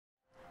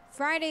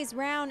Friday's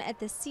round at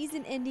the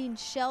season-ending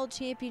Shell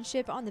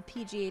Championship on the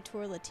PGA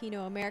Tour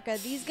Latino America.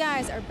 These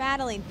guys are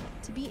battling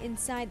to be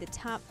inside the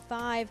top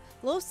 5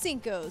 Los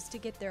Cincos to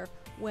get their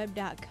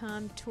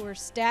Web.com Tour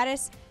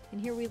status. And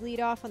here we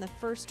lead off on the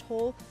first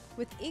hole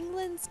with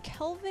England's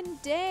Kelvin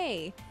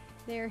Day.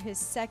 There, his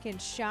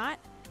second shot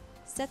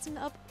sets him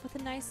up with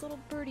a nice little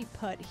birdie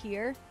putt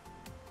here.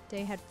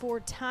 Day had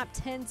 4 top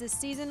 10s this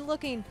season,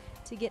 looking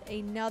to get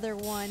another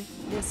one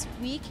this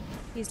week.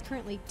 He's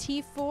currently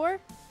T4.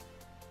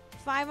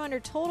 5 under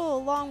total,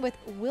 along with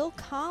Will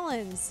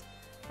Collins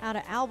out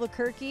of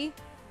Albuquerque.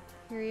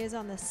 Here he is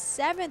on the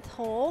 7th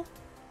hole.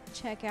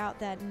 Check out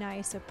that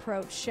nice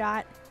approach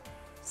shot.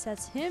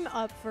 Sets him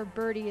up for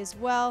birdie as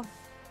well.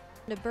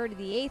 To birdie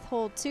the 8th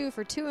hole too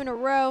for 2 in a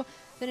row.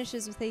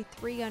 Finishes with a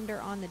 3 under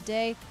on the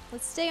day.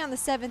 Let's stay on the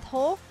 7th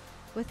hole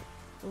with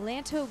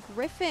Lanto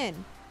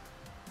Griffin.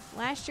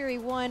 Last year he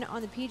won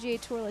on the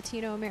PGA Tour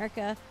Latino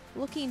America,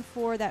 looking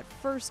for that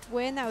first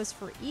win. That was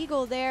for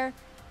eagle there.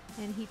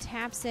 And he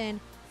taps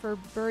in for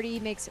birdie,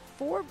 makes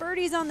 4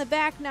 birdies on the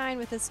back 9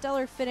 with a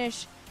stellar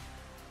finish.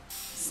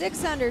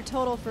 6 under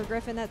total for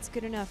Griffin. That's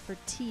good enough for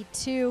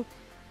T2.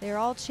 They're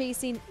all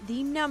chasing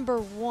the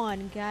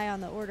 #1 guy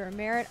on the order of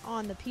merit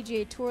on the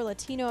PGA Tour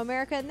Latino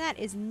America, and that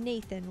is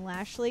Nathan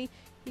Lashley.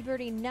 He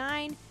birdied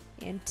 9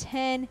 and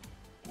 10.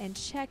 And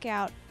check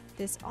out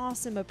this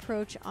awesome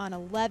approach on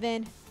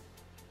 11.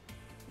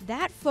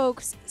 That,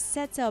 folks,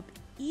 sets up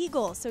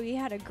eagle. So he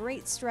had a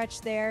great stretch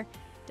there.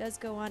 Does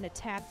go on to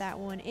tap that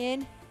one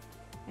in.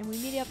 And we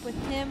meet up with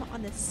him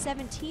on the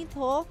 17th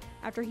hole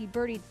after he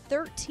birdied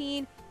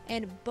 13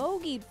 and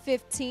bogeyed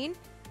 15.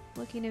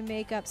 Looking to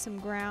make up some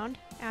ground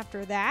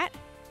after that.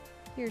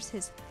 Here's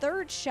his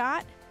 3rd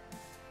shot.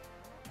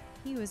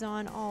 He was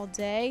on all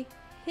day,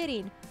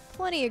 hitting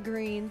plenty of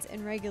greens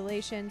in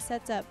regulation.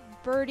 Sets up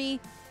birdie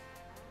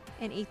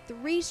and a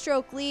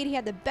 3-stroke lead. He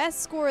had the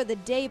best score of the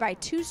day by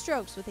 2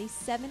 strokes with a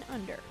 7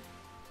 under.